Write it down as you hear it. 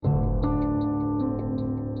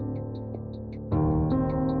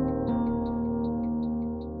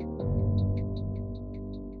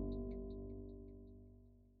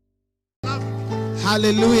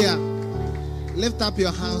Hallelujah. Lift up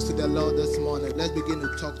your hands to the Lord this morning. Let's begin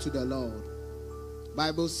to talk to the Lord.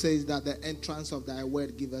 Bible says that the entrance of thy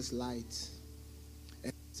word give us light.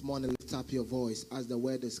 And this morning, lift up your voice as the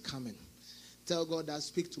word is coming. Tell God that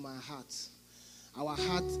speak to my heart. Our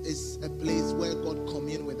heart is a place where God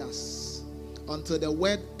commune with us. Until the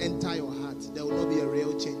word enter your heart, there will not be a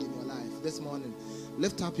real change in your life. This morning,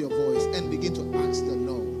 lift up your voice and begin to ask the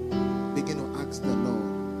Lord. Begin to ask the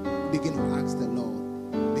Lord. Begin to ask the Lord.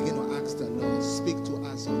 Begin to ask the Lord. Speak to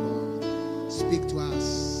us, oh Lord. Speak to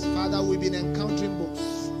us. Father, we've been encountering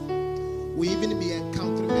books. We even be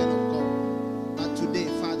encountering men of God. But today,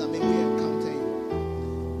 Father, may we encounter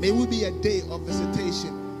you. May we be a day of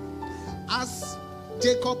visitation. As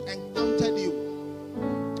Jacob encountered you,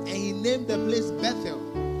 and he named the place Bethel.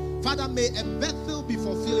 Father, may a Bethel be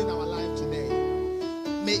fulfilled in our life today.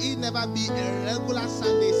 May it never be a regular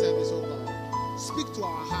Sunday service, oh God. Speak to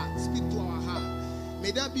our heart. Speak to our heart. May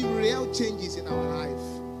there be real changes in our life.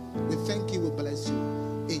 We thank you. We bless you.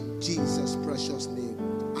 In Jesus' precious name.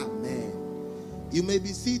 Amen. You may be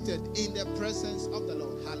seated in the presence of the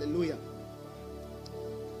Lord. Hallelujah.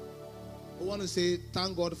 I want to say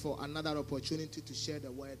thank God for another opportunity to share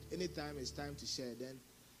the word. Anytime it's time to share, then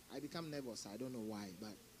I become nervous. I don't know why,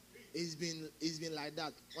 but it's been like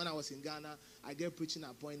that. When I was in Ghana, I get preaching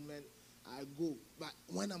appointment, I go. But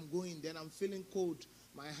when I'm going, then I'm feeling cold.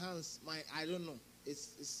 My hands, I don't know.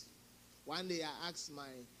 It's one day I asked my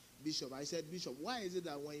bishop, I said, Bishop, why is it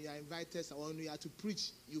that when you are invited or when you are to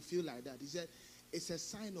preach, you feel like that? He said, it's a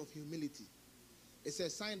sign of humility. It's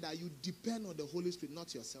a sign that you depend on the Holy Spirit,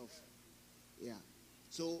 not yourself. Yeah.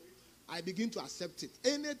 So I begin to accept it.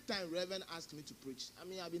 Anytime Reverend asks me to preach, I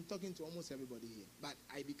mean, I've been talking to almost everybody here, but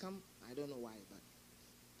I don't know why, but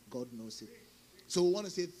God knows it. So we want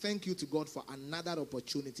to say thank you to God for another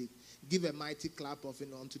opportunity. Give a mighty clap of it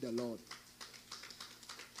unto the Lord.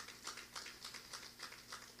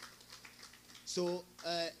 So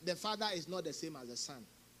the father is not the same as the son.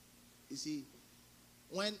 You see,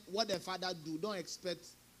 what the father do, don't expect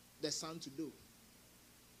the son to do.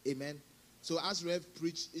 Amen. So as Rev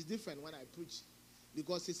preach, it's different when I preach.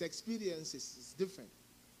 Because his experience is different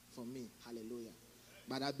from me. Hallelujah.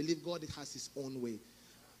 But I believe God has his own way.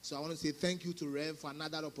 So I want to say thank you to Rev for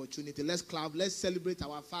another opportunity. Let's clap. Let's celebrate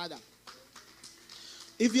our father.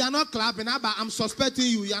 If you are not clapping, I'm suspecting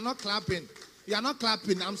you. You are not clapping. You are not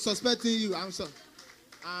clapping. I'm suspecting you. It's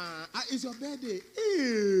your birthday.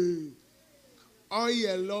 Hey. Oh,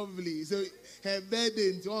 yeah, lovely. So her birthday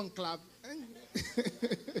into one clap.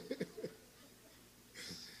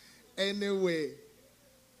 Anyway,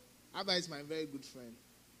 Abba is my very good friend.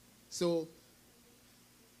 So,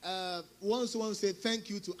 once want to say thank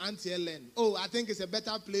you to Auntie Ellen. Oh, I think it's a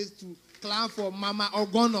better place to clap for Mama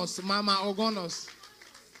Ogonos. Mama Ogonos.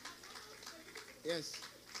 Yes.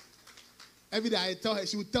 Every day I tell her,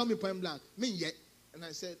 she would tell me point blank, me yet. And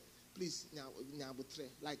I said, please,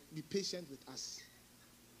 like, be patient with us.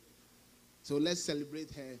 So let's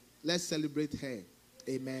celebrate her. Let's celebrate her.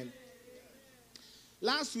 Amen.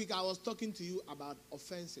 Last week, I was talking to you about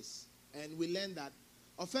offenses. And we learned that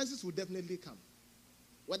offenses will definitely come.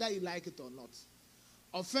 Whether you like it or not.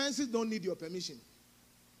 Offenses don't need your permission.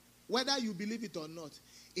 Whether you believe it or not.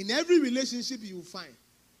 In every relationship you will find,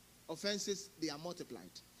 offenses, they are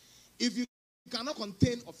multiplied. If you cannot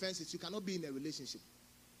contain offenses, you cannot be in a relationship.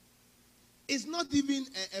 It's not even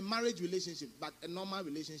a marriage relationship, but a normal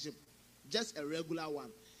relationship. Just a regular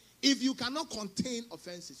one. If you cannot contain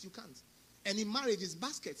offenses, you can't. And in marriage, it's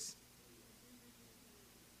baskets.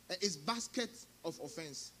 It's baskets of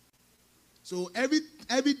offense. So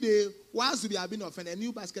every day, whilst we are being offended, a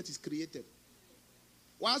new basket is created.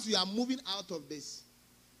 Whilst we are moving out of this,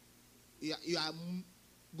 you are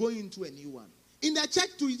going into a new one. In the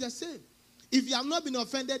church too, it's the same. If you have not been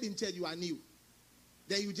offended in church, you are new.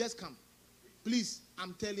 Then you just come. Please,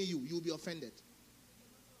 I'm telling you, you'll be offended.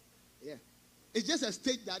 Yeah. It's just a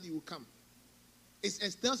stage that you will come.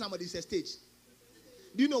 Tell somebody it's a stage.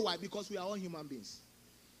 Do you know why? Because we are all human beings.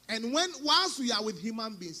 And whilst we are with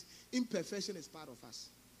human beings, imperfection is part of us.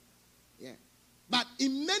 Yeah. But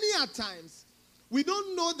in many times, we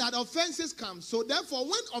don't know that offenses come. So therefore,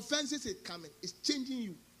 when offenses is coming, it's changing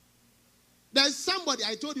you. There's somebody,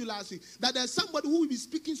 I told you last week, that there's somebody who will be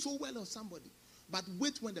speaking so well of somebody. But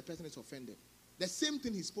wait when the person is offended. The same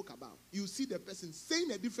thing he spoke about. You see the person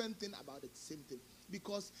saying a different thing about the same thing.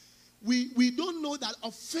 Because we don't know that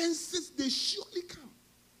offenses, they surely come.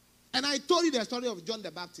 And I told you the story of John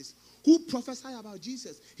the Baptist, who prophesied about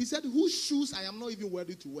Jesus. He said, whose shoes I am not even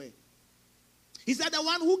worthy to wear. He said, the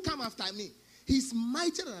one who come after me, he's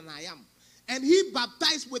mightier than I am. And he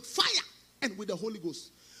baptized with fire and with the Holy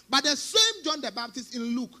Ghost. But the same John the Baptist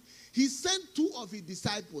in Luke, he sent 2 of his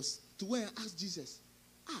disciples to go and ask Jesus,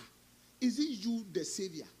 is it you the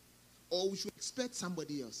Savior? Or we should expect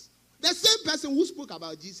somebody else? The same person who spoke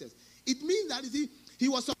about Jesus. It means that he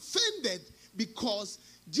was offended because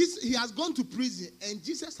he has gone to prison and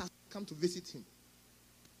Jesus has come to visit him.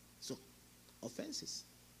 So, offenses.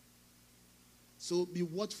 So be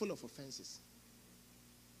watchful of offenses.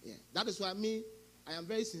 Yeah, that is why I am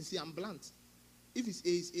very sincere, I'm blunt. If it's A,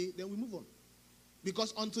 it's A, then we move on.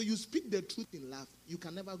 Because until you speak the truth in love, you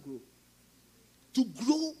can never grow. To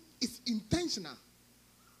grow is intentional.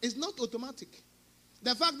 It's not automatic.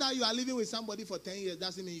 The fact that you are living with somebody for 10 years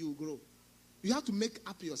doesn't mean you will grow. You have to make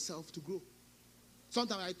up yourself to grow.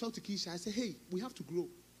 Sometimes I talk to Keisha, I say, hey, we have to grow.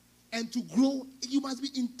 And to grow, you must be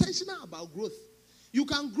intentional about growth. You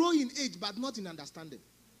can grow in age, but not in understanding.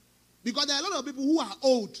 Because there are a lot of people who are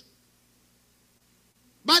old.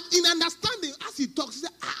 But in understanding, as he talks, he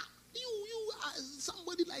says, you are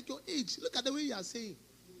somebody like your age. Look at the way you are saying.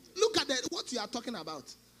 Look at what you are talking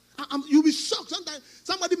about. You'll be shocked. Sometimes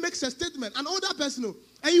somebody makes a statement, an older person,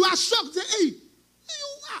 and you are shocked. Say, hey,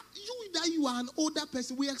 you are an older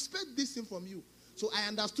person. We expect this thing from you. So I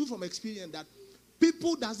understood from experience that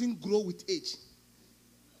people doesn't grow with age.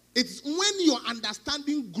 It's when your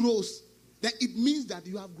understanding grows that it means that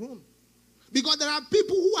you have grown. Because there are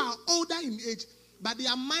people who are older in age, but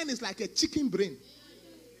their mind is like a chicken brain.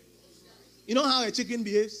 You know how a chicken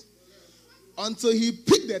behaves? Until he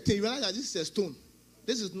picked the thing, you realize that this is a stone.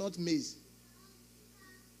 This is not maize.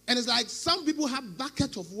 And it's like some people have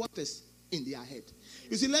buckets of waters in their head.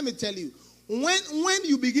 You see, let me tell you, when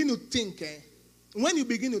you begin to think,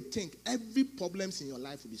 every problem in your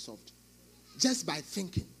life will be solved. Just by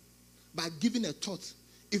thinking, by giving a thought.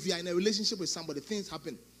 If you are in a relationship with somebody, things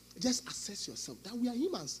happen. Just assess yourself that we are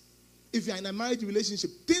humans. If you are in a marriage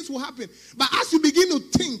relationship, things will happen. But as you begin to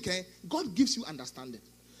think, God gives you understanding.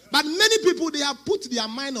 But many people, they have put their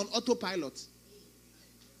mind on autopilot.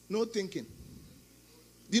 No thinking.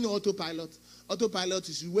 Do you know autopilot? Autopilot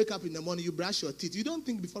is you wake up in the morning, you brush your teeth. You don't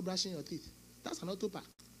think before brushing your teeth. That's an autopilot.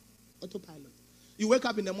 You wake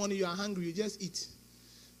up in the morning, you are hungry, you just eat.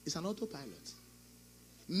 It's an autopilot.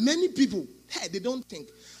 Many people, they don't think.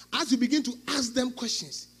 As you begin to ask them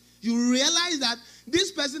questions, you realize that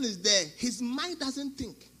this person is there. His mind doesn't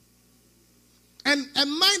think. And a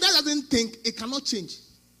mind that doesn't think, it cannot change.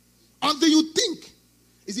 Until you think.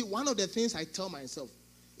 You see, one of the things I tell myself,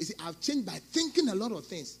 I've changed by thinking a lot of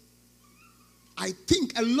things. I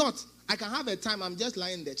think a lot. I can have a time, I'm just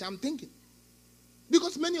lying there, I'm thinking.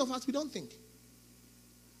 Because many of us, we don't think.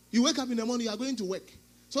 You wake up in the morning, you are going to work.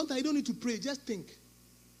 Sometimes you don't need to pray, just think.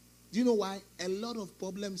 Do you know why? A lot of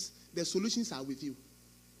problems, the solutions are with you.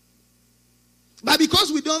 But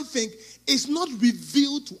because we don't think, it's not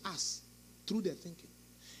revealed to us through the thinking.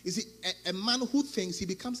 You see, a man who thinks, he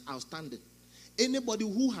becomes outstanding. Anybody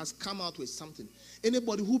who has come out with something,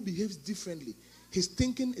 anybody who behaves differently, his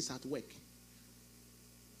thinking is at work.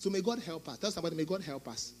 So may God help us. Tell somebody, may God help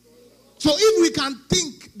us. So if we can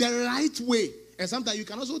think the right way, and sometimes you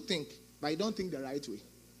can also think, but you don't think the right way.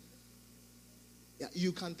 Yeah,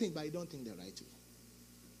 you can think, but you don't think the right way.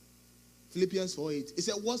 Philippians 4:8. It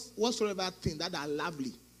said, whatsoever things that are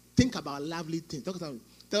lovely, think about lovely things.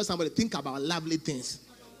 Tell somebody, think about lovely things.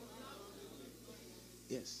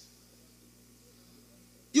 Yes.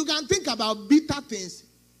 You can think about bitter things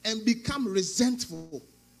and become resentful.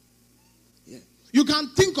 Yeah. You can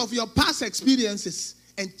think of your past experiences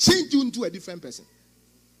and change you into a different person.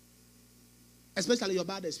 Especially your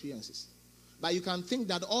bad experiences. But you can think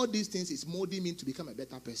that all these things is molding me to become a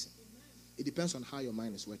better person. It depends on how your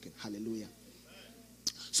mind is working. Hallelujah.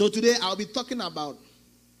 So today I'll be talking about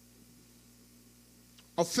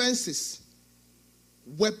offenses,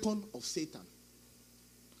 weapon of Satan.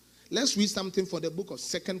 Let's read something for the book of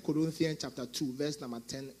 2 Corinthians chapter 2, verse number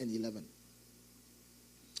 10 and 11.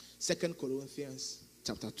 2 Corinthians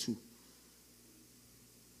chapter 2.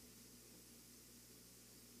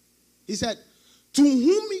 He said, to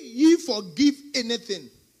whom ye forgive anything,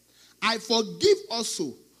 I forgive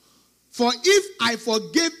also. For if I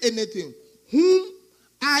forgive anything, whom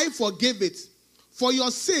I forgive it. For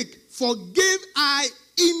your sake, forgive I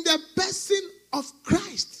in the person of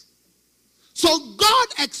Christ. So God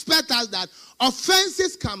expects us that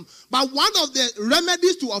offenses come, but one of the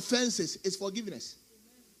remedies to offenses is forgiveness.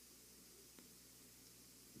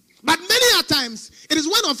 But many a times, it is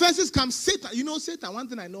when offenses come, Satan, you know Satan, one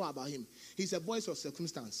thing I know about him, he's a voice of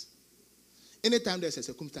circumstance. Anytime there's a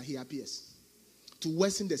circumstance, he appears to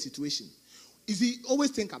worsen the situation. You see,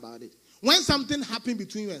 always think about it. When something happens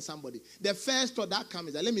between you and somebody, the first thought that comes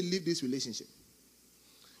is that let me leave this relationship.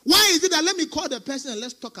 Why is it that let me call the person and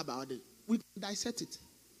let's talk about it? We dissect it.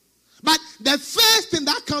 But the first thing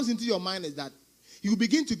that comes into your mind is that you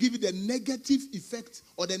begin to give it the negative effect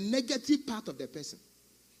or the negative part of the person.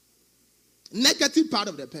 Negative part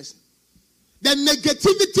of the person. The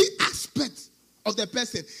negativity aspect of the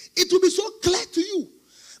person. It will be so clear to you.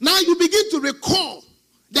 Now you begin to recall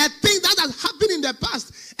the thing that has happened in the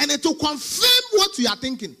past and it will confirm what you are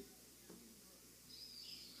thinking.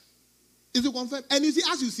 It will confirm. And you see,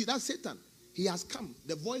 as you see, that's Satan. He has come,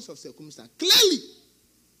 the voice of circumstance, clearly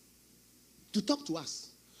to talk to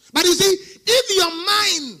us. But you see, if your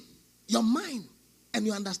mind and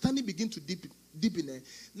your understanding begin to deep in there,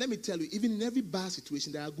 let me tell you, even in every bad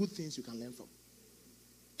situation, there are good things you can learn from.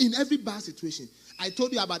 In every bad situation. I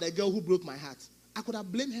told you about the girl who broke my heart. I could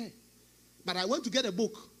have blamed her. But I went to get a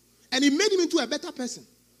book. And it made him into a better person.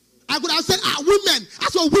 I could have said, women. As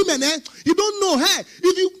for women, you don't know her.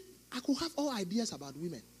 I could have all ideas about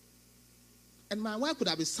women. And my wife could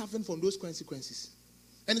have been suffering from those consequences.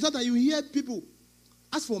 And it's not that you hear people,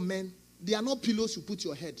 as for men, they are not pillows you put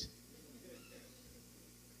your head.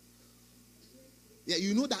 Yeah,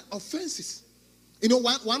 you know that offenses. You know,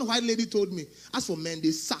 one white lady told me, as for men,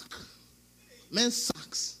 they suck. Men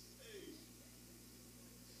sucks.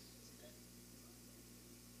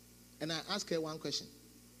 And I asked her one question.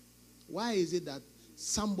 Why is it that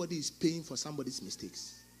somebody is paying for somebody's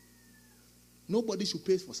mistakes? Nobody should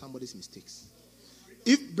pay for somebody's mistakes.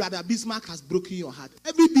 If Brother Bismarck has broken your heart,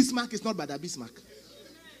 every Bismarck is not Brother Bismarck.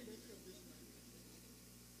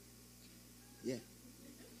 Yeah.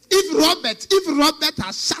 If Robert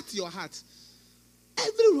has shut your heart,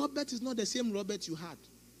 every Robert is not the same Robert you had.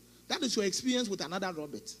 That is your experience with another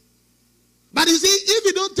Robert. But you see, if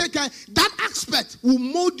you don't take care, that aspect will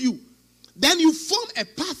mold you. Then you form a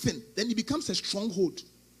pattern. Then it becomes a stronghold.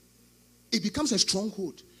 It becomes a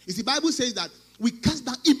stronghold. You see, the Bible says that we cast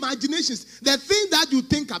down imaginations. The thing that you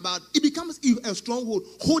think about, it becomes a stronghold,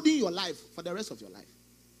 holding your life for the rest of your life.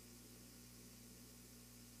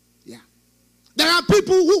 Yeah. There are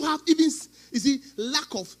people who have even, you see,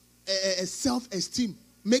 lack of self-esteem,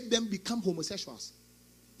 make them become homosexuals.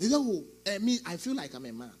 They say, I feel like I'm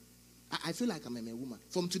a man. I feel like I'm a woman.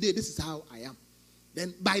 From today, this is how I am.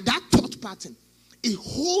 Then by that thought pattern, it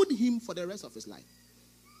holds him for the rest of his life.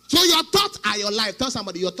 So your thoughts are your life. Tell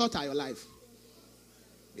somebody, your thoughts are your life.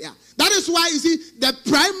 Yeah. That is why, you see, the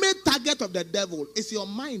primary target of the devil is your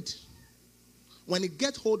mind. When he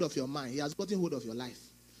gets hold of your mind, he has gotten hold of your life.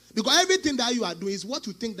 Because everything that you are doing is what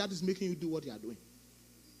you think that is making you do what you are doing.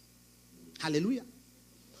 Hallelujah.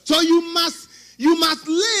 So you must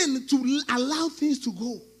learn to allow things to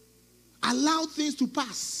go. Allow things to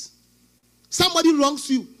pass. Somebody wrongs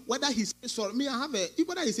you, whether he says sorry.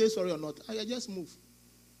 Whether he says sorry or not, I just move.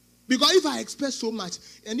 Because if I expect so much,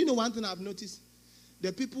 and you know one thing I've noticed,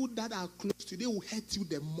 the people that are close to you, they will hurt you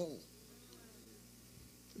the more.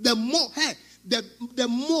 The more, the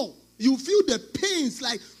more you feel the pains,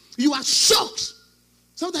 like you are shocked.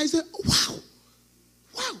 Sometimes you say,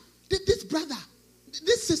 wow, this brother,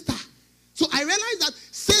 this sister. So I realized that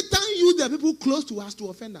Satan used the people close to us to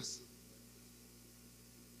offend us.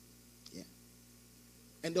 Yeah.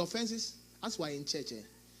 And the offenses, that's why in church,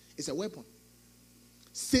 it's a weapon.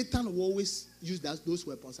 Satan will always use those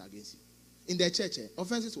weapons against you. In the church,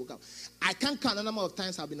 offenses will come. I can't count the number of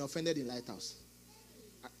times I've been offended in Lighthouse.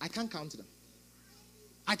 I can't count them.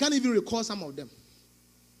 I can't even recall some of them.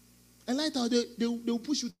 And Lighthouse, they will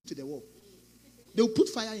push you to the wall. They will put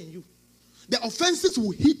fire in you. The offenses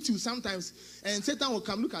will hit you sometimes, and Satan will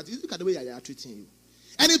come, look at the way they are treating you.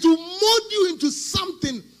 And it will mold you into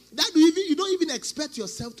something that you don't even expect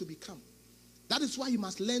yourself to become. That is why you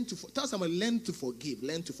must learn to tell someone, learn to forgive.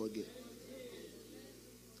 Learn to forgive.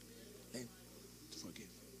 Learn to forgive.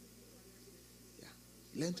 Yeah.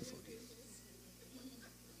 Learn to forgive.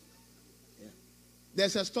 Yeah.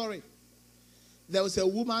 There's a story. There was a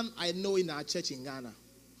woman I know in our church in Ghana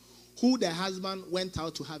who the husband went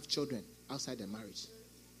out to have children outside the marriage.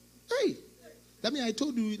 Hey, I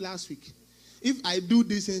told you last week, if I do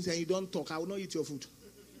these things and you don't talk, I will not eat your food.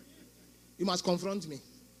 You must confront me.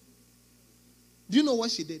 Do you know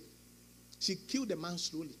what she did? She killed the man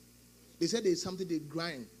slowly. They said there's something they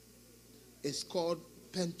grind. It's called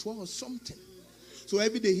pentois or something. So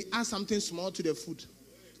every day he adds something small to the food.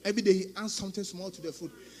 Every day he adds something small to the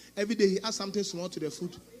food. Every day he adds something small to the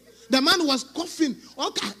food. The man was coughing.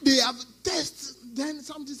 Okay, they have tests. Then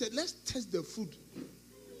somebody said, let's test the food.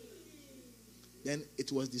 Then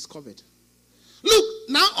it was discovered. Look,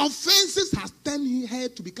 now offenses has turned her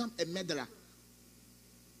to become a murderer.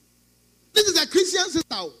 This is a Christian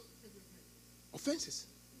sister. Offenses.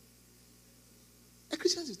 A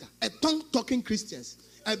Christian sister, a tongue-talking Christians,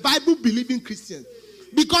 a Bible-believing Christian.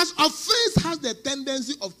 Because offense has the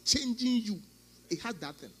tendency of changing you. It has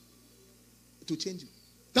that thing to change you.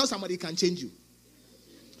 Tell somebody it can change you.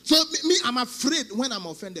 So me, I'm afraid when I'm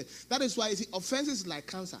offended. That is why you see, offense is like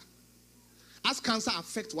cancer. As cancer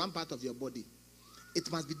affects one part of your body,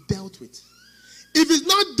 it must be dealt with. If it's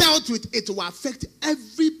not dealt with, it will affect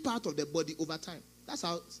every part of the body over time. That's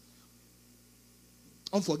how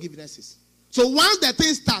unforgiveness is. So once the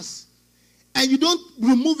thing starts, and you don't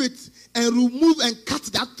remove it, and cut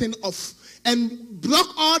that thing off, and block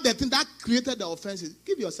all the things that created the offenses,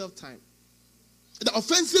 give yourself time. The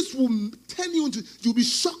offenses will turn you into, you'll be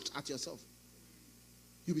shocked at yourself.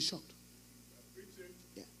 You'll be shocked.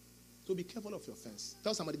 Yeah. So be careful of your offense.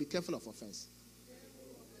 Tell somebody, be careful of offense.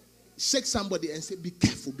 Shake somebody and say, be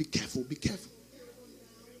careful, be careful, be careful.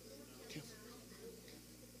 Careful.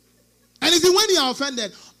 And you see, when you are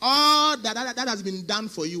offended, all that has been done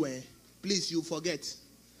for you, please, you forget.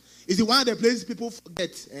 You see, one of the places people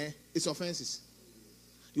forget is offenses.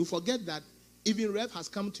 You forget that even Rev has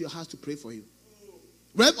come to your house to pray for you.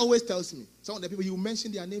 Rev always tells me, some of the people, you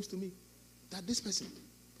mention their names to me, that this person.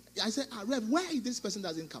 I said, Rev, why this person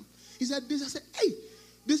doesn't come? He said this. I said, hey,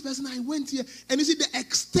 this person, I went here. And you see the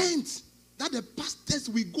extent that the pastors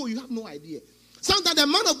will go, you have no idea. Sometimes the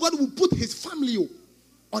man of God will put his family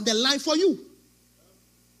on the line for you.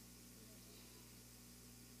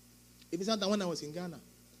 If it's not that when I was in Ghana,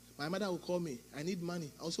 my mother will call me, I need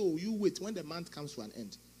money. Also, you wait when the month comes to an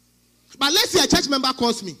end. But let's say a church member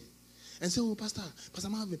calls me and say, oh, Pastor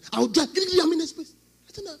Marvin, I'll drive. I'm in this place.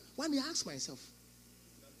 I don't know. One day I ask myself,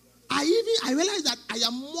 I realize that I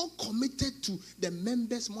am more committed to the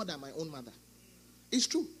members more than my own mother. It's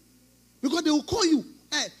true. Because they will call you.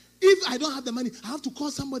 Hey, if I don't have the money, I have to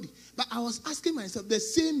call somebody. But I was asking myself, the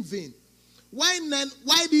same vein. Why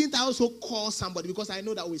didn't I also call somebody? Because I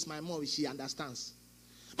know that with my mom, she understands.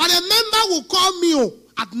 But a member will call me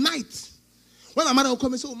at night. When my mother will call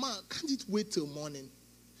me and say, oh, man, can't it wait till morning?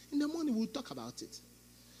 In the morning, we'll talk about it.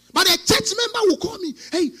 But a church member will call me,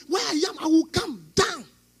 hey, where I am, I will come down.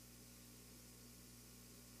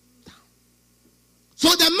 So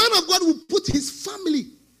the man of God will put his family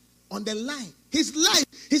on the line. His life,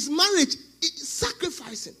 his marriage,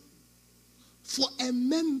 sacrificing for a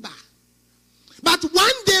member. But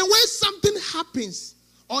one day when something happens,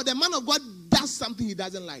 or the man of God does something he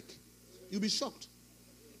doesn't like, you'll be shocked.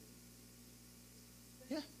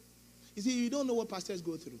 Yeah. You see, you don't know what pastors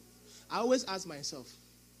go through. I always ask myself,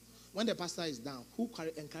 when the pastor is down, who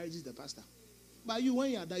encourages the pastor? But you, when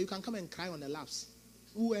you are down, you can come and cry on the laps.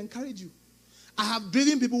 Who will encourage you? I have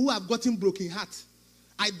driven people who have gotten broken heart.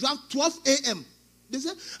 I drive 12 a.m. They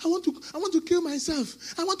say, I want to kill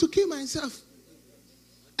myself. I want to kill myself.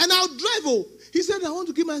 And I'll drive. He said, I want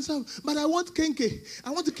to kill myself, but I want kenke.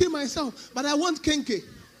 I want to kill myself, but I want kenke.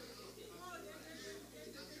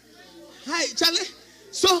 Hi, Charlie.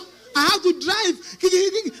 So I have to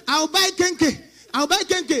drive. I'll buy kenke. I'll buy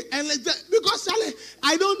kenke. And because, Charlie,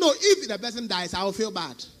 I don't know if the person dies, I will feel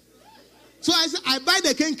bad. So I said, I buy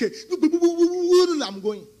the kenke. I'm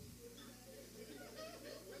going.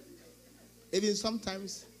 Even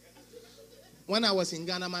sometimes, when I was in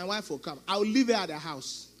Ghana, my wife will come. I'll leave her at the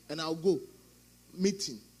house and I'll go.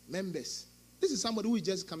 Meeting, members. This is somebody who is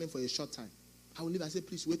just coming for a short time. I will leave. I say,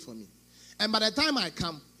 please wait for me. And by the time I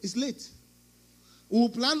come, it's late. We'll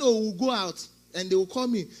plan or we'll go out and they will call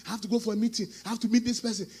me. I have to go for a meeting. I have to meet this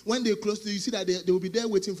person. When they close, you see that they will be there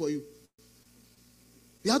waiting for you.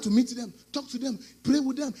 You have to meet them, talk to them, pray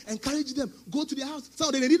with them, encourage them, go to their house.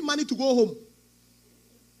 So they need money to go home.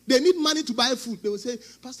 They need money to buy food. They will say,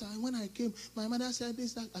 Pastor, when I came, my mother said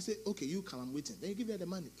this, that. I said, okay, you come, I'm waiting. Then you give her the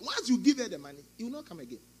money. Once you give her the money, you will not come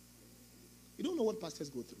again. You don't know what pastors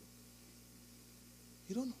go through.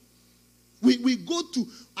 You don't know. We go to,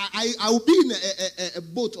 I will be in a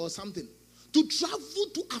boat or something. To travel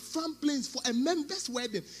to Afram Plains for a member's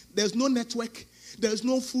wedding. There's no network. There's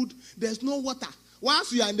no food. There's no water.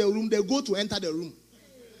 Once you are in the room, they go to enter the room.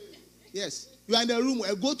 Yes. You are in the room,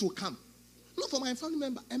 I go to come. Not for my family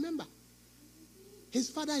member, a member. His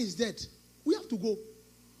father is dead. We have to go.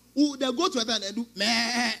 They go to enter and do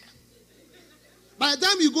meh. By the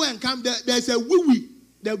time you go and come, there's a wee-wee.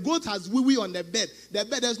 The goat has wee-wee on the bed. The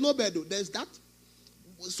bed, there's no bed though. There's that.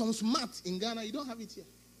 Some smart in Ghana, you don't have it here.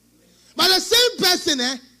 But the same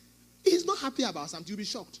person, he's not happy about something. You'll be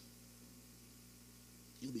shocked.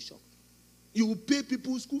 You'll be shocked. You will pay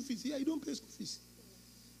people school fees. Here, you don't pay school fees.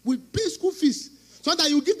 We pay school fees. So that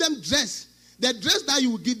you give them dress. The dress that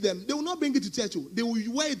you will give them, they will not bring it to church. They will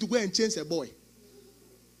wear it to go and change a boy.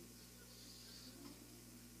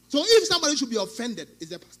 So if somebody should be offended,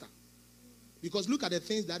 it's the pastor. Because look at the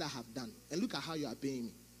things that I have done. And look at how you are paying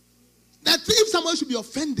me. That if somebody should be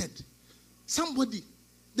offended, somebody,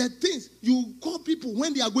 the things you call people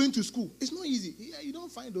when they are going to school, it's not easy. You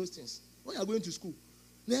don't find those things when you are going to school.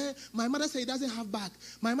 Then my mother said he doesn't have bag.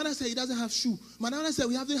 My mother said he doesn't have shoe. My mother said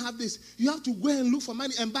we haven't have this. You have to go and look for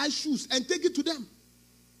money and buy shoes and take it to them.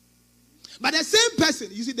 But the same person,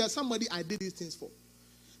 you see, there's somebody I did these things for.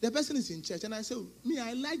 The person is in church and I said, me,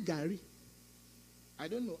 I like Gary. I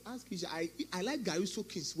don't know. Ask Isha. I like Gary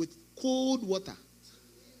soakings with cold water.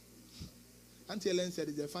 Auntie Ellen said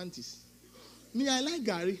it's a fantasy. Me, I like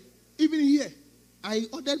Gary. Even here, I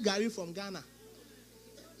ordered Gary from Ghana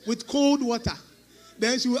with cold water.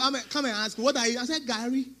 Then she will come and ask, what are you? I said,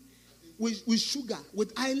 Gary with sugar.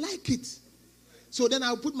 I like it. So then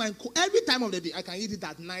I'll put every time of the day. I can eat it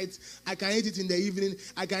at night. I can eat it in the evening.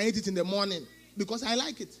 I can eat it in the morning because I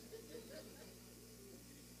like it.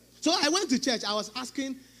 So I went to church. I was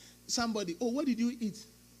asking somebody, oh, what did you eat?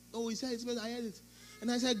 Oh, he said, I ate it.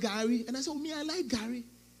 And I said, Gary. And I said, me, I like Gary.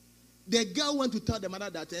 The girl went to tell the mother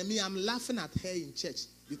that me, I'm laughing at her in church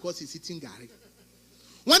because he's eating Gary.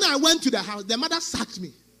 When I went to the house, the mother sacked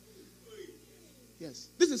me. Yes.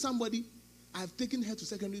 This is somebody, I've taken her to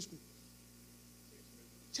secondary school.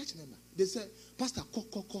 Church member. They said, Pastor, go.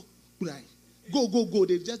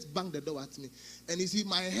 They just banged the door at me. And you see,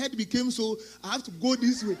 my head became so, I have to go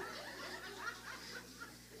this way.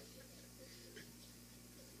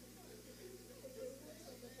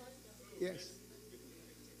 Yes.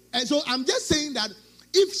 And so I'm just saying that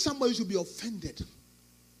if somebody should be offended,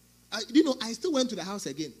 I still went to the house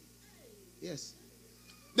again. Yes.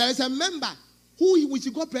 There is a member who, when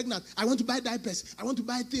she got pregnant, I want to buy diapers. I want to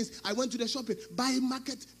buy things. I went to the shopping, buy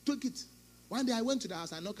market, took it. One day I went to the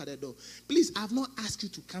house, I knocked at the door. Please, I have not asked you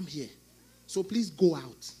to come here. So please go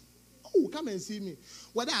out. Oh, come and see me.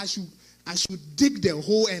 Whether I should dig the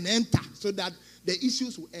hole and enter so that the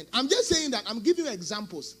issues will end. I'm just saying that I'm giving you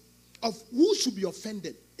examples of who should be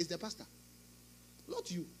offended. Is the pastor. Not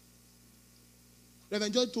you.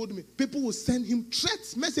 Reverend George told me, people will send him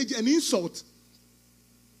threats, message, and insult.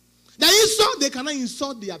 The insult, they cannot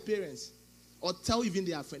insult their parents or tell even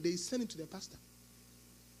their friend. They send it to the pastor.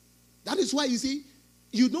 That is why, you see,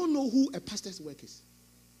 you don't know who a pastor's work is.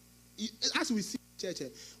 As we see in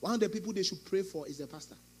church, one of the people they should pray for is the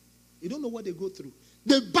pastor. You don't know what they go through.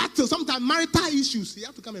 They battle, sometimes marital issues. You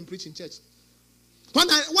have to come and preach in church.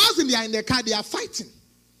 Whilst they are in the car, they are fighting.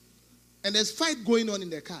 And there's fight going on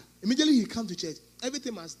in the car. Immediately he comes to church.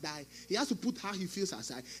 Everything must die. He has to put how he feels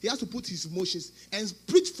aside. He has to put his emotions and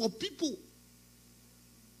preach for people.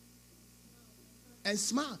 And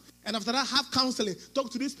smile. And after that, have counseling.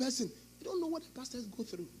 Talk to this person. You don't know what the pastors go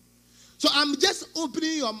through. So I'm just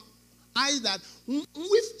opening your eyes that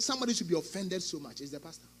if somebody should be offended so much, it's the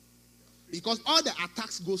pastor. Because all the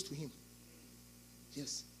attacks goes to him.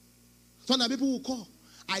 Yes. So now people will call.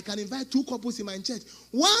 I can invite 2 couples in my church.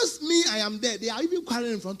 Once me, I am there. They are even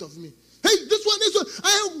quarreling in front of me. Hey, this one.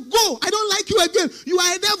 I go. I don't like you again. You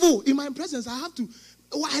are a devil. In my presence, I have to.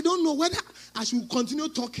 I don't know whether I should continue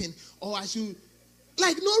talking or I should.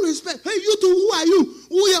 Like, no respect. Hey, you two, who are you?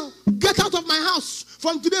 Get out of my house.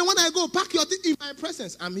 From today, when I go, pack your thing in my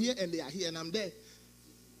presence. I'm here and they are here and I'm there.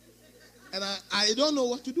 And I don't know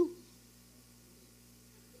what to do.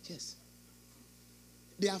 Yes.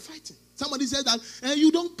 They are fighting. Somebody says that,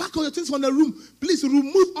 you don't pack all your things from the room. Please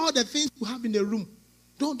remove all the things you have in the room.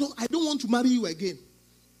 I don't want to marry you again.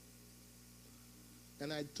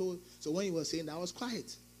 And so when he was saying that, I was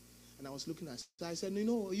quiet. And I was looking at her. So I said,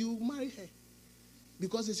 you marry her.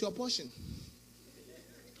 Because it's your portion.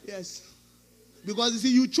 Yes. Because you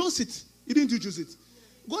see, you chose it. You didn't choose it.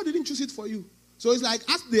 God didn't choose it for you. So it's like,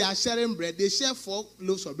 as they are sharing bread, they share 4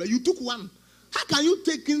 loaves of bread. You took 1. How can you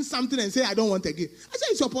take in something and say, I don't want again? I said,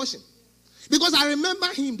 it's your portion. Because I remember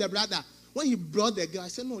him, the brother, when he brought the girl, I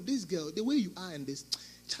said, no, this girl, the way you are and this,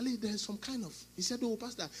 Charlie, there's some kind of, he said, oh,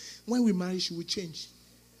 Pastor, when we marry, she will change.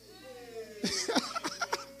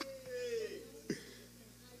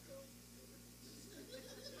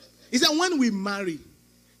 He said, when we marry,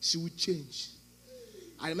 she will change.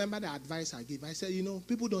 I remember the advice I gave. I said,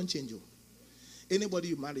 people don't change you. Anybody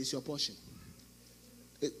you marry is your portion.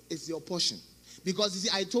 It's your portion. Because, you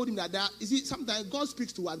see, I told him that, sometimes God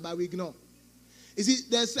speaks to us, but we ignore. You see,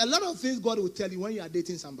 there's a lot of things God will tell you when you are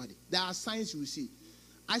dating somebody. There are signs you will see.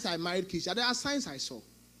 As I married Keisha, there are signs I saw.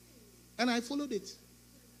 And I followed it.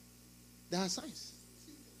 There are signs.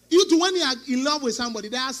 You too, when you are in love with somebody,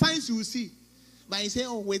 there are signs you will see. But you say,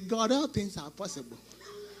 oh, with God, all things are possible.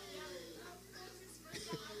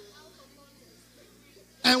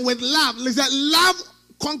 And with love, listen, love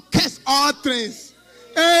conquers all things.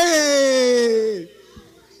 Hey!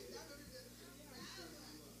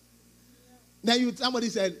 Then somebody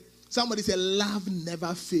said, love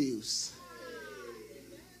never fails.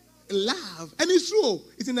 Love, and it's true.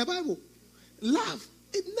 It's in the Bible. Love,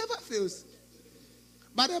 it never fails.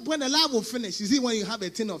 But when the love will finish, you see, when you have a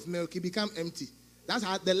tin of milk, it becomes empty. That's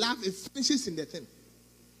how the love, it finishes in the tin.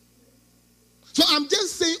 So I'm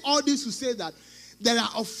just saying all this to say that there are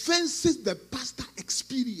offenses the pastor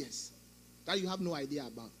experienced that you have no idea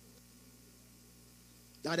about.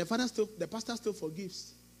 That the pastor still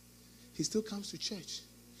forgives. He still comes to church.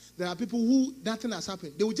 There are people who nothing has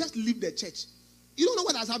happened. They will just leave the church. You don't know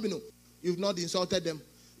what has happened. No. You've not insulted them.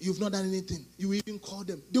 You've not done anything. You even call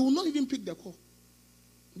them. They will not even pick the call.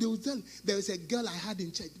 They will tell, there is a girl I had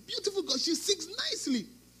in church. Beautiful girl. She sings nicely.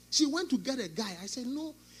 She went to get a guy. I said,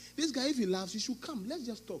 no, this guy, if he loves, you should come. Let's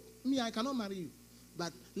just talk. Me, I cannot marry you.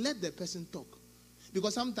 But let the person talk.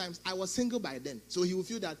 Because sometimes I was single by then. So he will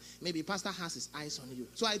feel that maybe pastor has his eyes on you.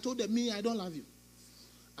 So I told them, me, I don't love you.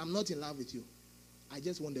 I'm not in love with you. I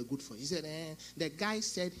just want the good for you. He said, the guy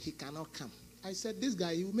said he cannot come. I said, this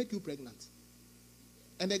guy, he will make you pregnant.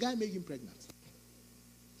 And the guy made him pregnant.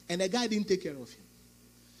 And the guy didn't take care of him.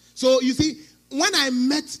 So you see, when I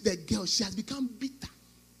met the girl, she has become bitter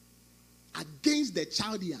against the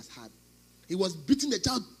child he has had. He was beating the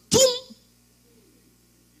child. Boom!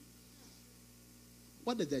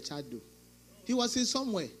 What did the child do? He was in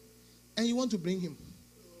somewhere, and you want to bring him.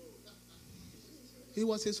 He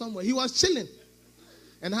was in somewhere. He was chilling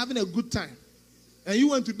and having a good time. And you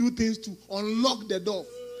want to do things to unlock the door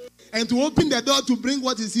and to open the door to bring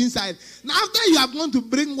what is inside. Now, after you have gone to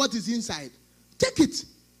bring what is inside, take it.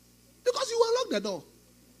 Because you unlock the door.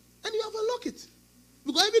 And you have unlocked it.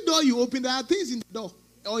 Because every door you open, there are things in the door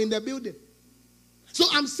or in the building. So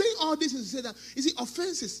I'm saying all this to say that, you see,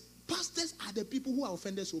 offenses, pastors are the people who are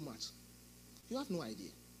offended so much. You have no idea.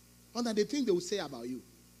 Or that the thing they will say about you.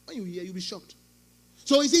 When you hear, you'll be shocked.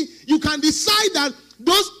 So you see, you can decide that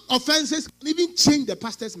those offenses can even change the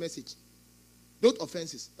pastor's message. Those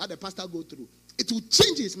offenses that the pastor go through, it will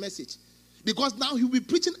change his message. Because now he will be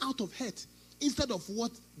preaching out of hate instead of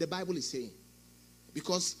what the Bible is saying.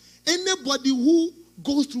 Because anybody who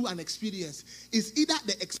goes through an experience is either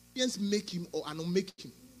the experience make him or not make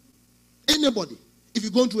him. Anybody. If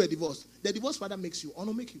you're going through a divorce, the divorce father makes you or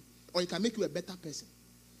not make you. Or it can make you a better person.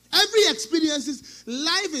 Every experiences,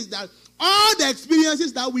 life is that all the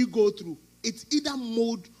experiences that we go through, it's either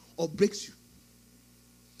mold or breaks you.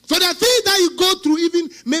 So the things that you go through, even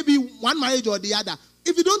maybe one marriage or the other,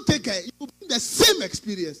 if you don't take care, you will be the same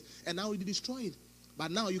experience. And now you destroy it.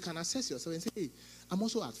 But now you can assess yourself and say, hey, I'm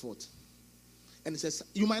also at fault. And it says,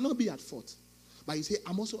 you might not be at fault. But you say,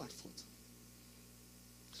 I'm also at fault.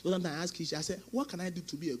 So then I ask Keisha, I said, what can I do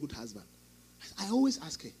to be a good husband? I always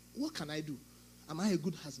ask her, what can I do? Am I a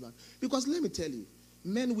good husband? Because let me tell you,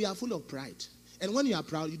 men, we are full of pride. And when you are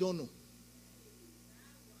proud, you don't know.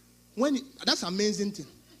 That's an amazing thing.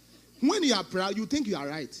 When you are proud, you think you are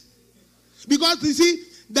right. Because you see,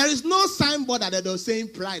 there is no signboard that is saying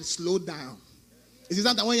pride, slow down. You see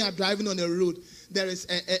sometimes when you are driving on the road, there is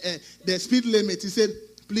the speed limit. He said,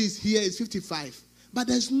 please, here is 55. But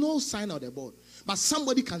there's no sign on the board. But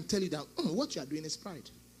somebody can tell you that what you are doing is pride.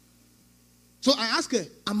 So I ask her,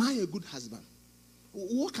 am I a good husband?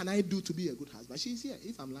 What can I do to be a good husband? She's here,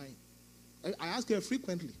 if I'm lying. I ask her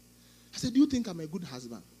frequently. I said, do you think I'm a good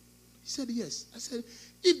husband? He said, yes. I said,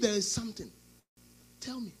 if there is something,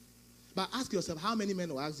 tell me. But ask yourself, how many men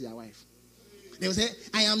will ask their wife? They will say,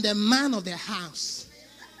 I am the man of the house.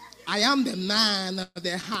 I am the man of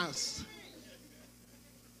the house.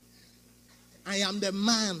 I am the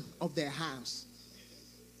man of the house.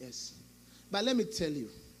 Yes. But let me tell you,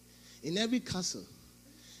 in every castle,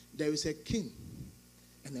 there is a king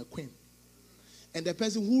and a queen. And the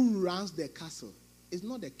person who runs the castle is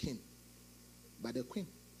not the king, but the queen.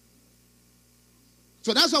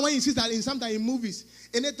 So that's why when you see that sometimes in movies,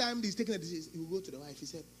 anytime he's taking a decision, he will go to the wife. He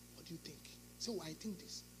said, what do you think? He said, well, I think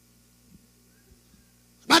this.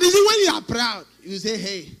 But you see, when you are proud, you say,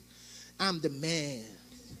 hey, I'm the man.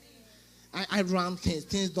 I run things.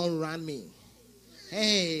 Things don't run me.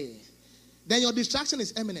 Hey. Then your distraction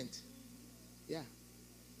is imminent. Yeah.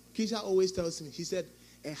 Keisha always tells me, he said,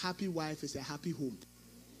 a happy wife is a happy home.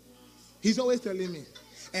 He's always telling me,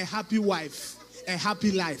 a happy wife, a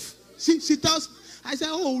happy life. She tells, I said,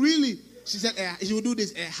 oh, really? She said, she will do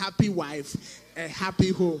this, a happy wife, a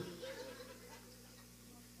happy home.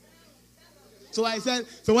 So I said,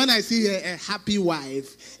 so when I see a happy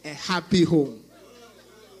wife, a happy home.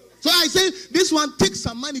 So I said, this one, take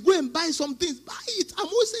some money, go and buy some things, buy it. I'm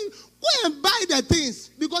always saying, go and buy the things,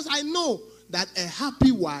 because I know that a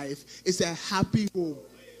happy wife is a happy home.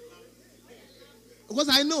 Because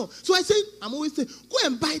I know. So I say, I'm always saying, go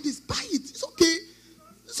and buy this, buy it. It's okay.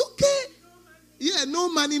 It's okay. Yeah,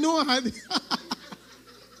 no money, no honey.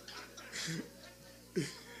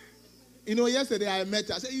 Yesterday I met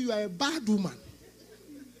her. I said, you are a bad woman.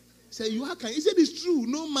 I said, you are kind. He said, it's true.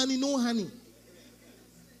 No money, no honey.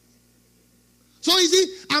 So you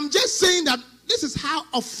see, I'm just saying that this is how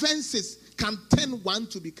offenses can turn one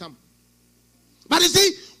to become. But you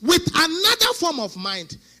see, with another form of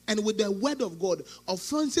mind and with the word of God,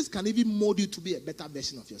 offenses can even mold you to be a better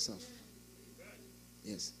version of yourself.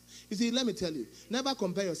 Yes. You see, let me tell you, never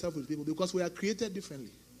compare yourself with people because we are created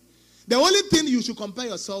differently. The only thing you should compare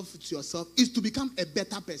yourself to yourself is to become a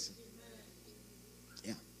better person.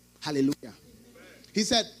 Yeah. Hallelujah. He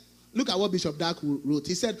said, look at what Bishop Dark wrote.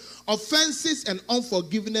 He said, offenses and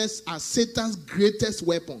unforgiveness are Satan's greatest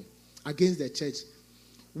weapon against the church.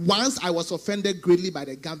 Once I was offended greatly by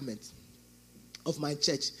the government of my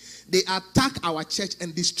church. They attack our church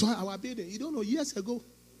and destroy our building. You don't know, years ago.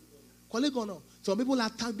 Some people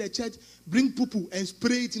attack the church, bring poo-poo and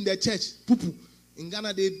spray it in the church. Poo-poo. In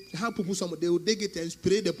Ghana, they have poo-poo somewhere. They will dig it and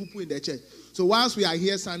spray the poo-poo in the church. So whilst we are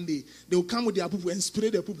here Sunday, they will come with their poo-poo and spray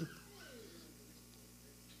the poo-poo.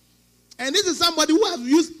 And this is somebody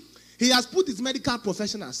who he has put his medical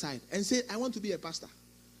profession aside and said, I want to be a pastor.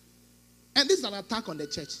 And this is an attack on the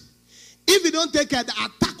church. If you don't take care, the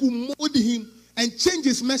attack will mold him and change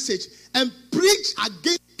his message and preach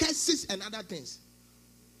against curses and other things.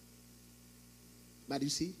 But you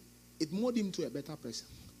see, it molded him to a better person.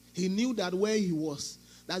 He knew that where he was,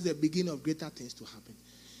 that's the beginning of greater things to happen.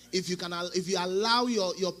 If you allow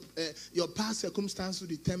your past circumstances to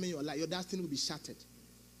determine your life, your destiny will be shattered.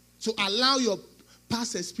 So allow your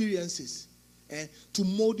past experiences to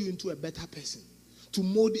mold you into a better person. To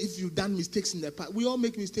mold if you've done mistakes in the past. We all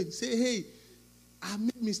make mistakes. Say, hey, I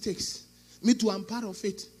made mistakes. Me too, I'm part of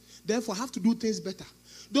it. Therefore, I have to do things better.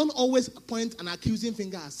 Don't always point an accusing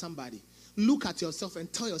finger at somebody. Look at yourself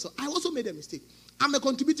and tell yourself, I also made a mistake. I'm a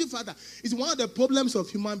contributing father. It's one of the problems of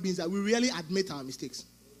human beings that we really admit our mistakes.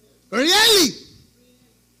 Really?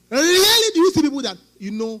 Really do you see people that,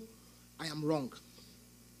 I am wrong?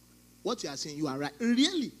 What you are saying, you are right.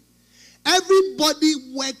 Really? Everybody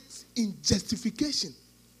works in justification.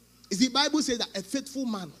 The Bible says that a faithful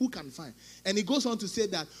man who can find. And it goes on to say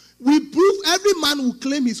that we prove every man will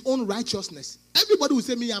claim his own righteousness. Everybody will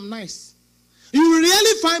say, me, I'm nice. You will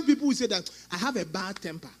really find people who say that I have a bad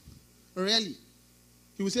temper. Really?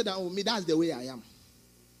 He will say that, me, that's the way I am.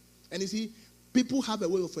 And you see, people have a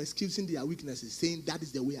way of excusing their weaknesses, saying that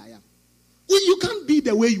is the way I am. Well, you can't be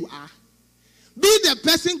the way you are. Be the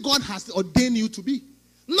person God has ordained you to be.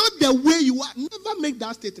 Not the way you are. Never make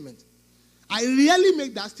that statement. I really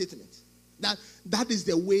make that statement. That is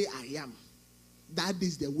the way I am. That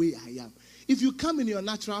is the way I am. If you come in your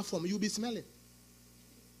natural form, you'll be smelling.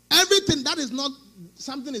 Everything that is not,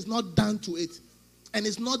 something is not done to it. And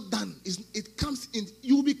it's not done. It comes in,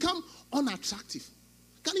 you become unattractive.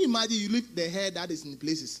 Can you imagine you leave the hair that is in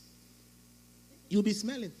places? You'll be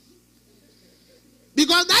smelling.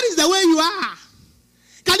 Because that is the way you are.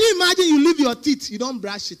 Can you imagine you leave your teeth, you don't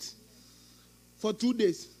brush it for 2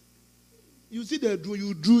 days. You see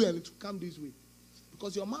you drew and it will come this way.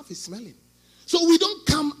 Because your mouth is smelling. So we don't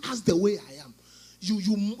come as the way I am.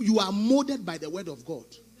 You are molded by the word of God.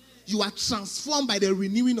 You are transformed by the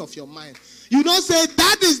renewing of your mind. You don't say,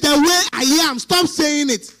 that is the way I am. Stop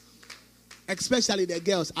saying it. Especially the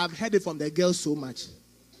girls. I've heard it from the girls so much.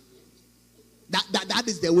 That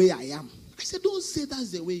is the way I am. I said, don't say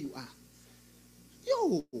that's the way you are.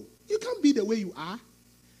 Yo, you can't be the way you are.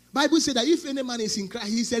 Bible said that if any man is in Christ,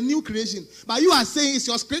 he's a new creation. But you are saying it's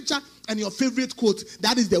your scripture and your favorite quote.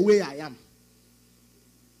 That is the way I am.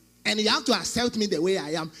 And you have to accept me the way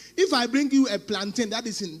I am. If I bring you a plantain that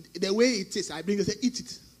is in the way it is, I bring you, say, eat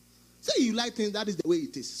it. Say you like things, that is the way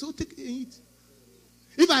it is. So take it and eat.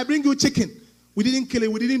 If I bring you chicken, we didn't kill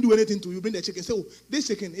it, we didn't do anything to you, bring the chicken. So this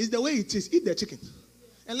chicken is the way it is. Eat the chicken.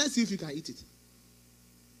 And let's see if you can eat it.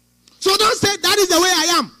 So don't say that is the way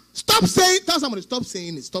I am. Stop saying, tell somebody, stop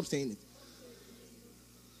saying it. Stop saying it.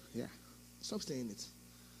 Yeah. Stop saying it.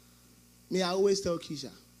 Me, I always tell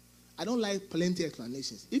Keisha, I don't like plenty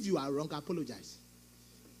explanations. If you are wrong, apologize.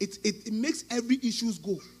 It makes every issue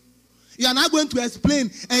go. You are not going to explain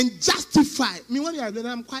and justify. Me, when you are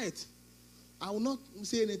explaining, I'm quiet. I will not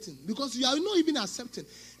say anything because you are not even accepting.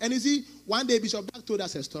 And you see, one day Bishop Black told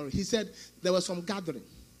us a story. He said there was some gathering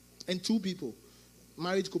and 2 people,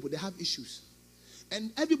 married couple, they have issues.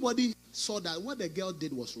 And everybody saw that what the girl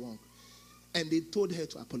did was wrong. And they told her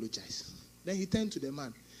to apologize. Then he turned to the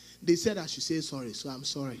man. They said I should say sorry, so I'm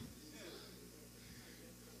sorry.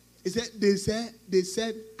 He said, they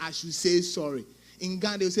said I should say sorry. In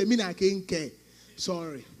Ghana, they will say, "Me, I can't care."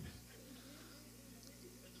 Sorry.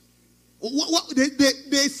 What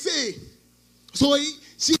they say. So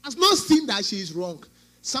she has not seen that she is wrong.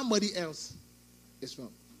 Somebody else is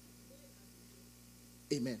wrong.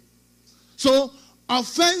 Amen. So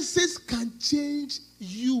offenses can change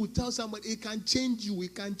you. Tell somebody, it can change you.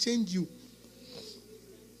 It can change you.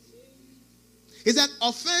 He said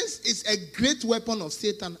offense is a great weapon of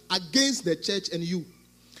Satan against the church and you.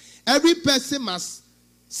 Every person must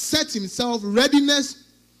set himself readiness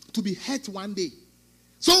to be hurt one day.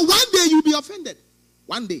 So one day you'll be offended.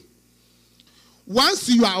 One day. Once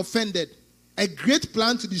you are offended, a great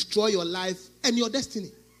plan to destroy your life and your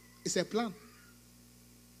destiny. It's a plan.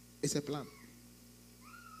 It's a plan.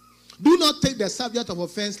 Do not take the subject of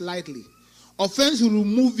offense lightly. Offense will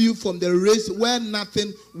remove you from the race where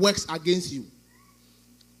nothing works against you.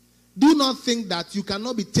 Do not think that you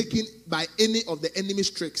cannot be taken by any of the enemy's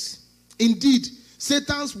tricks. Indeed,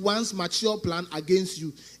 Satan's once mature plan against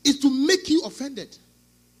you is to make you offended.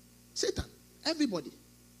 Satan, everybody,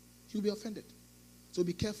 you'll be offended. So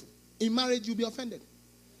be careful. In marriage, you'll be offended.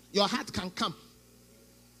 Your heart can come.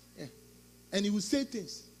 Yeah. And you will say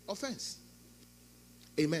things. Offense.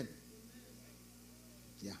 Amen.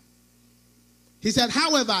 Yeah. He said,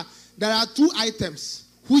 however, there are two items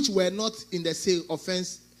which were not in the sale: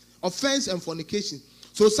 offense and fornication.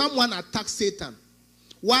 So someone attacked Satan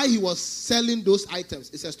while he was selling those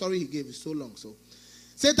items. It's a story he gave. It's so long. So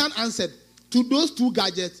Satan answered, to those two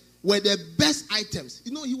gadgets were the best items.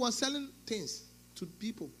 You know, he was selling things to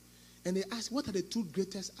people. And they asked, what are the two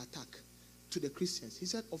greatest attacks to the Christians? He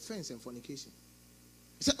said, offense and fornication.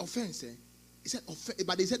 He said, offense. He said, offense.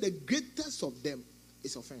 But he said the greatest of them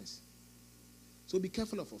is offense. So be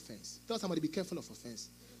careful of offense. Tell somebody, be careful of offense.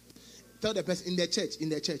 Tell the person in the church,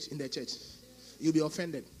 you'll be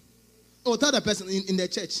offended. Oh, tell the person in the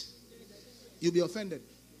church, you'll be offended.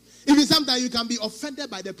 Even sometimes you can be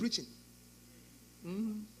offended by the preaching.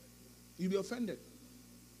 You'll be offended.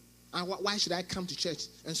 And why should I come to church?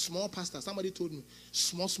 And small pastor, somebody told me,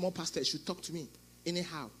 small pastor should talk to me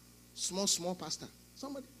anyhow. Small pastor.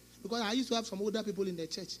 Somebody. Because I used to have some older people in the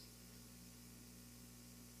church.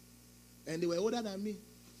 And they were older than me.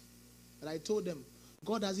 But I told them,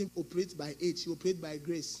 God doesn't operate by age, he operates by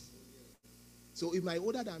grace. So if you're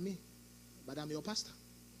older than me, but I'm your pastor.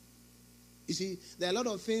 You see, there are a lot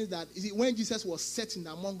of things that, you see, when Jesus was setting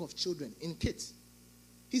among of children, in kids,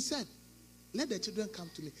 he said, let the children come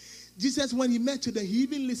to me. Jesus, when he met children, he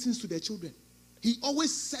even listens to the children. He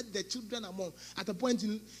always set the children among. At a point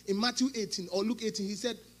in Matthew 18 or Luke 18, he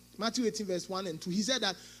said, Matthew 18 verse 1 and 2, he said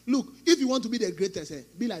that, look, if you want to be the greatest,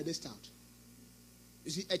 be like this child.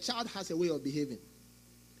 You see, a child has a way of behaving.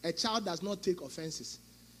 A child does not take offenses.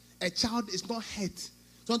 A child is not hurt.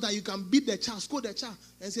 Sometimes you can beat the child, scold the child,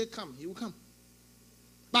 and say, come, he will come.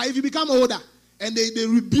 But if you become older and they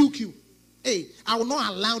rebuke you, hey, I will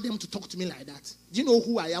not allow them to talk to me like that. Do you know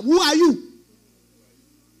who I am? Who are you?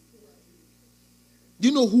 Do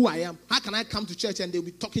you know who I am? How can I come to church and they'll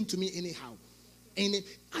be talking to me anyhow?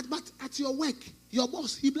 But at your work, your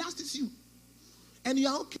boss, he blasts you. And you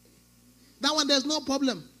are okay. That one, there's no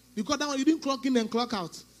problem. Because that one, you didn't clock in and clock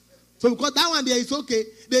out. So because that one there is okay,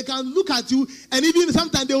 they can look at you and even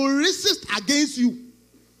sometimes they will resist against you.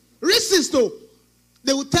 Resist though.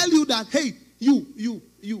 They will tell you that, hey, you.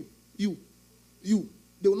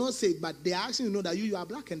 They will not say it, but they are actually know that you are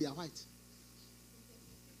black and they are white.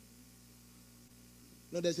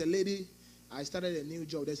 No, there's a lady, I started a new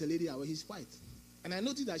job. There's a lady, he's white. And I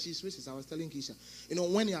noticed that she's racist. I was telling Keisha,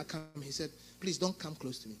 when you are coming, he said, please don't come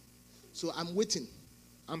close to me. So I'm waiting.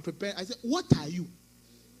 I'm prepared. I said, what are you?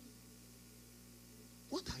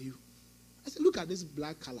 What are you? I said, look at this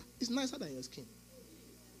black color. It's nicer than your skin.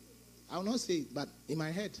 I will not say it, but in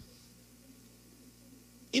my head.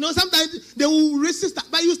 Sometimes they will resist,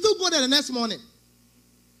 but you still go there the next morning.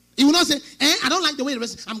 You will not say, I don't like the way the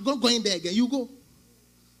rest. I'm going there again. You go.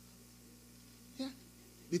 Yeah.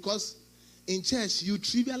 Because in church, you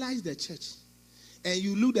trivialize the church. And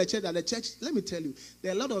you look at the church, that the church, let me tell you,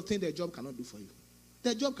 there are a lot of things the job cannot do for you.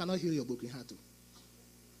 The job cannot heal your broken heart too.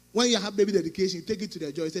 When you have baby dedication, you take it to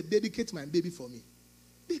the job. You say, dedicate my baby for me.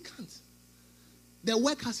 They can't. The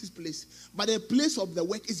work has its place. But the place of the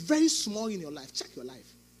work is very small in your life. Check your life.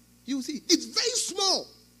 You see, it's very small.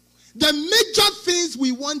 The major things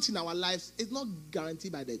we want in our lives is not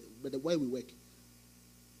guaranteed by the way we work.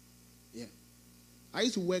 Yeah. I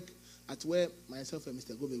used to work at where myself and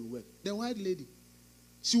Mr. Gove will work. The white lady,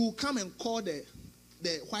 she will come and call the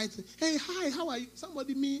white, hey, hi, how are you?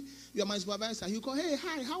 Somebody, me, you are my supervisor. He'll call, hey,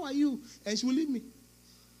 hi, how are you? And she will leave me.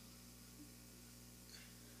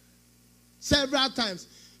 Several times.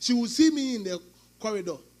 She will see me in the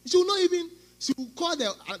corridor. She will not even, she will call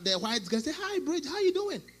the white guy, say, hi, Bridge, how you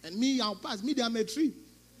doing? And me, I'll pass. Me, I'm a tree.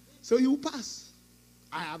 So he will pass.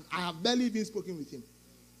 I have barely even spoken with him.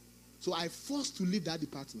 So I forced to leave that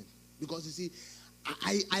department. Because you see,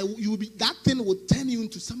 you will be, that thing will turn you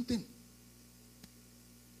into something.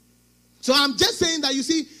 So I'm just saying that, you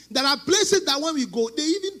see, there are places that when we go, they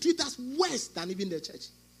even treat us worse than even the church.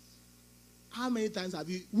 How many times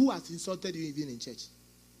who has insulted you even in church?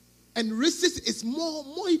 And racism is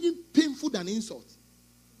more even painful than insult.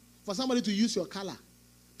 For somebody to use your color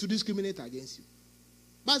to discriminate against you.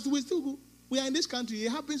 But we still go. We are in this country.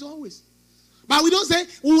 It happens always. But we don't say,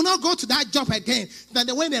 we will not go to that job again.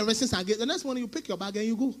 Then when the racists are again, the next morning you pick your bag and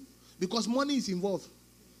you go. Because money is involved.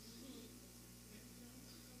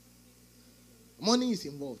 Money is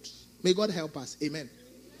involved. May God help us. Amen.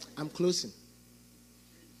 I'm closing.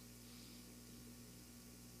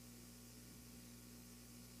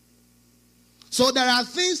 So there are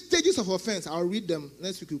stages of offense. I'll read them.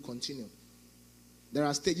 Next week we'll continue. There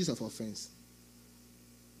are stages of offense.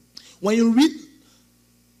 When you read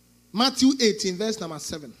Matthew 18, verse number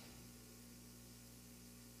 7.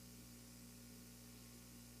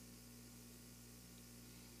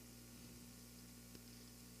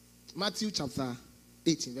 Matthew chapter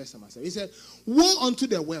 18, verse number 7. He said, woe unto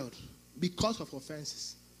the world because of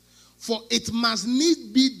offenses. For it must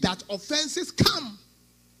need be that offenses come.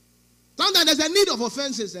 Sometimes there's a need of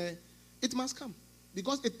offenses. It must come.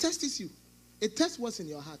 Because it tests you. It tests what's in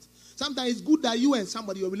your heart. Sometimes it's good that you and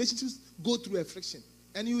somebody, your relationships go through a friction.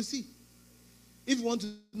 And you will see. If you want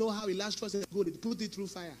to know how illustrious is good, put it through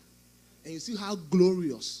fire. And you see how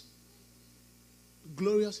glorious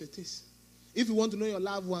it is. If you want to know your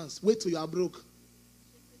loved ones, wait till you are broke.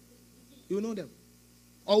 You will know them.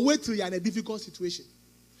 Or wait till you are in a difficult situation.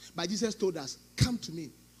 But Jesus told us, come to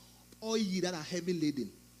me, all ye that are heavy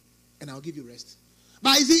laden, and I'll give you rest.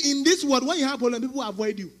 But you see, in this world, when you have problems, people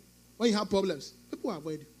avoid you. When you have problems, people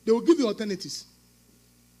avoid you. They will give you alternatives.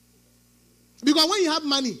 Because when you have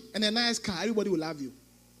money and a nice car, everybody will love you.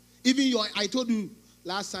 Even I told you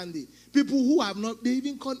last Sunday, people who have not, they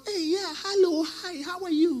even call, hey, yeah, hello, hi, how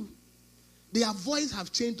are you? Their voice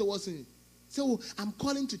have changed towards me. So I'm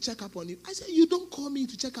calling to check up on you. I said, you don't call me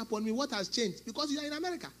to check up on me. What has changed? Because you are in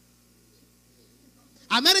America.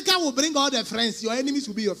 America will bring all their friends. Your enemies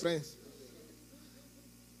will be your friends.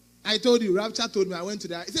 I told you, Rapture told me, I went to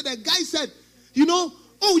that. He said, the guy said, you know,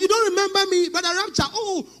 oh, you don't remember me, Brother Rapture.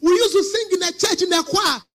 Oh, we used to sing in the church in the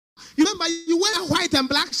choir. You remember, you wear a white and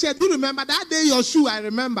black shirt. Do you remember that day your shoe? I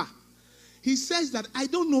remember. He says that, I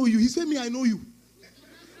don't know you. He said, me, I know you.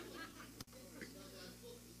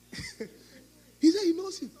 He said he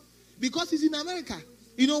knows him. Because he's in America.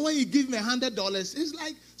 You know, when you give me $100, it's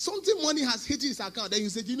like something money has hit his account. Then you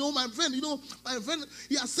say, my friend,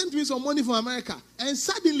 he has sent me some money from America. And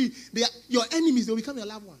suddenly, your enemies, they will become your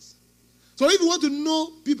loved ones. So if you want to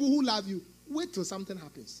know people who love you, wait till something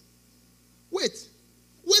happens. Wait.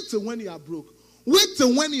 Wait till when you are broke. Wait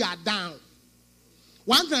till when you are down.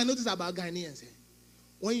 One thing I noticed about Ghanaians,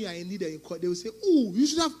 when you are in need, they will say, oh, you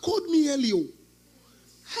should have called me earlier.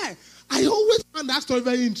 Hey, I always found that story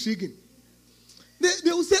very intriguing.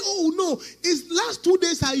 They will say, oh, no, it's last 2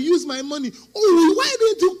 days I used my money. Oh, why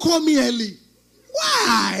didn't you call me early?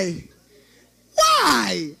 Why?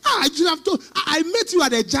 I should have told. I met you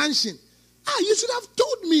at the junction. You should have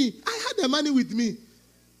told me. I had the money with me.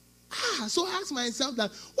 So I asked myself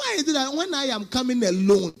that, why is it that when I am coming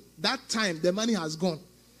alone, that time the money has gone?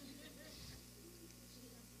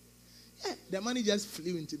 Yeah, the money just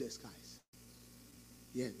flew into the skies.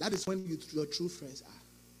 Yeah, that is when your true friends are.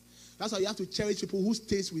 That's why you have to cherish people who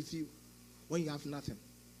stays with you when you have nothing.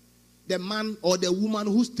 The man or the woman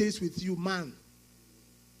who stays with you, man.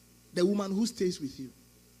 The woman who stays with you.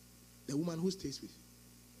 The woman who stays with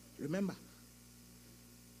you. Remember.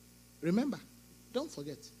 Don't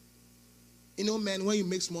forget. You know, man, when you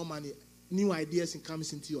make small money, new ideas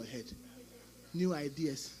comes into your head. New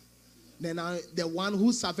ideas. Then the one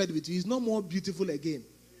who suffered with you is no more beautiful again.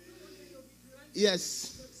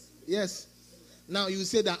 Yes. Now you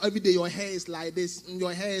say that every day your hair is like this,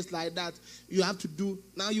 your hair is like that. You have to do.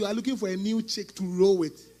 Now you are looking for a new chick to roll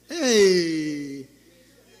with. Hey,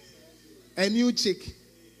 a new chick.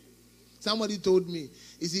 Somebody told me,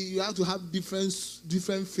 you see, you have to have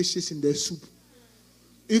different fishes in the soup.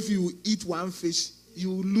 If you eat one fish,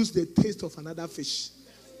 you lose the taste of another fish.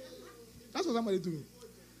 That's what somebody told me.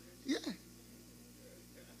 Yeah.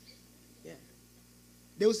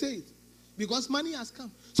 They will say it. Because money has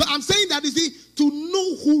come. So I'm saying that, you see, to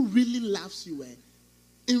know who really loves you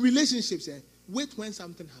in relationships, wait when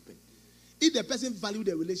something happens. If the person value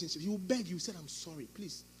the relationship, he will beg you, say, I'm sorry,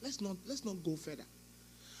 please, let's not go further.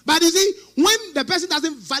 But you see, when the person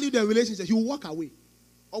doesn't value the relationship, he will walk away.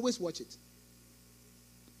 Always watch it.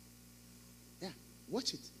 Yeah,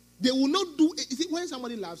 watch it. They will not do it. You see, when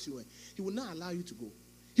somebody loves you, he will not allow you to go.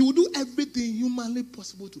 He will do everything humanly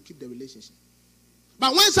possible to keep the relationship.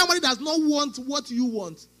 But when somebody does not want what you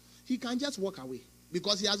want, he can just walk away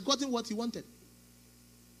because he has gotten what he wanted.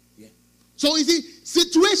 Yeah. So you see,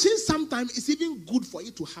 situations sometimes is even good for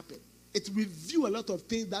it to happen. It reveals a lot of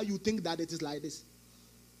things that you think that it is like this.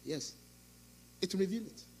 Yes. It reveals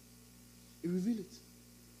it. It reveals it.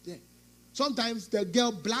 Yeah. Sometimes the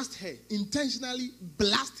girl blasts her, intentionally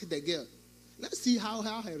blast the girl. Let's see how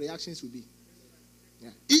her reactions will be. Yeah.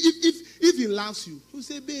 If he loves you, he'll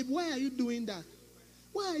say, babe, why are you doing that?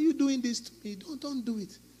 Why are you doing this to me? Don't do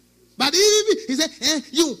it. But if he said,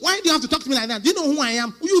 you, why do you have to talk to me like that? Do you know who I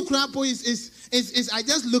am? You crapo is I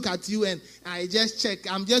just look at you and I just check.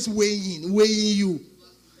 I'm just weighing you.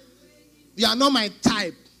 You are not my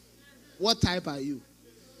type. What type are you?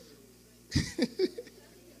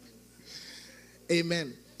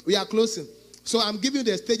 Amen. We are closing. So I'm giving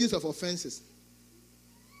you the stages of offenses.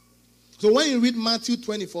 So when you read Matthew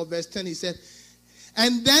 24 verse 10, he said,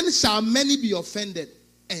 and then shall many be offended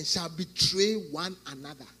and shall betray one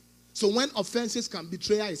another. So when offenses come,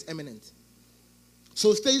 betrayal is imminent.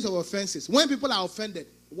 So stages of offenses. When people are offended,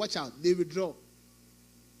 watch out, they withdraw.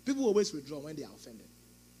 People always withdraw when they are offended.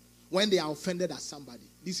 When they are offended at somebody.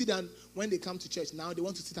 You see that when they come to church, now they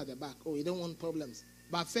want to sit at the back. Oh, you don't want problems.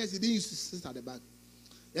 But first, they didn't used to sit at the back.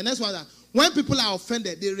 The next one, when people are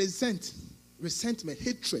offended, they resentment,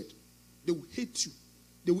 hatred. They will hate you.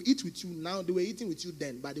 They will eat with you now. They were eating with you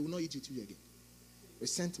then, but they will not eat with you again.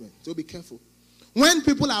 Resentment. So be careful. When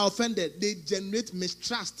people are offended, they generate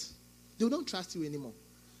mistrust. They will not trust you anymore.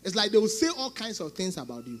 It's like they will say all kinds of things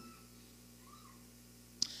about you.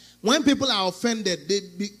 When people are offended, they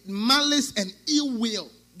be malice and ill will.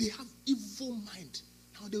 They have evil mind.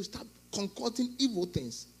 Now they will start concocting evil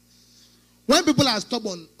things. When people are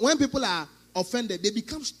stubborn, when people are offended, they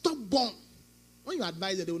become stubborn. When you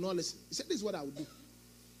advise them, they will not listen. He said, this is what I will do.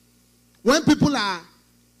 When people are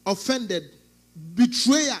offended,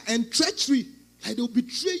 betrayal and treachery, like they will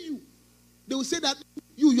betray you. They will say that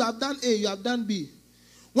you have done A, you have done B.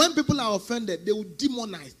 When people are offended, they will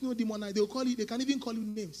demonize. You know, demonize. They will call you. They can even call you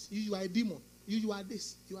names. You are a demon. You are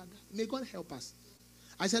this. You are that. May God help us.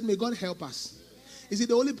 I said, may God help us. You see,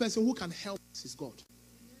 the only person who can help us is God.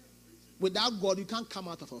 Without God, you can't come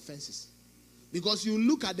out of offenses. Because you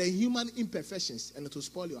look at the human imperfections and it will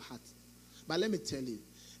spoil your heart. But let me tell you,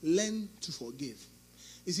 learn to forgive.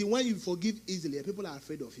 You see, when you forgive easily, people are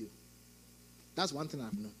afraid of you. That's one thing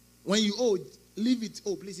I've known. When you, leave it,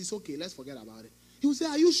 please, it's okay, let's forget about it. He will say,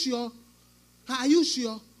 are you sure? Are you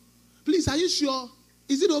sure? Please, are you sure?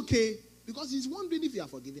 Is it okay? Because he's wondering if you are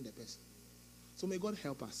forgiving the person. So may God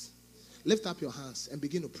help us. Lift up your hands and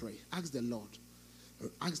begin to pray. Ask the Lord.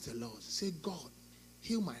 Ask the Lord. Say, God,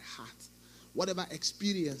 heal my heart. Whatever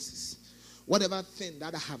experiences, whatever thing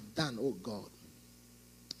that I have done, oh God,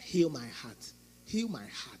 heal my heart. Heal my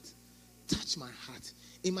heart. Touch my heart.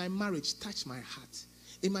 In my marriage, touch my heart.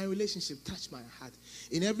 In my relationship, touch my heart.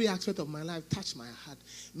 In every aspect of my life, touch my heart.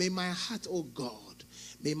 May my heart, oh God.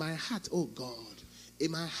 May my heart, oh God.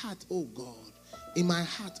 In my heart, oh God. In my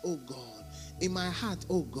heart, oh God. In my heart,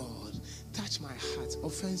 oh God. Touch my heart.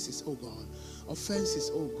 Offenses, oh God.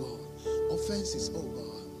 Offenses, oh God. Offenses, oh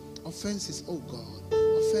God. Offenses, oh God.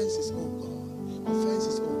 Offenses, oh God.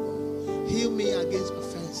 Offenses, oh God. Heal me against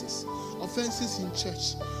offenses. Offenses in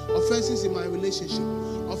church. Offenses in my relationship.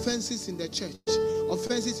 Offenses in the church.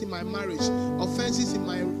 Offenses in my marriage. Offenses in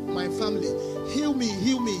my family. Heal me,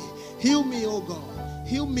 heal me. Heal me, oh God.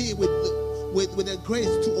 Heal me with the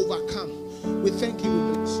grace to overcome. We thank you,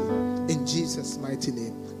 we bless you. In Jesus' mighty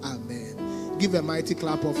name. Amen. Give a mighty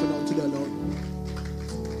clap offering unto the Lord.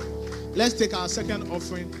 Let's take our second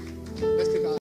offering. Let's take our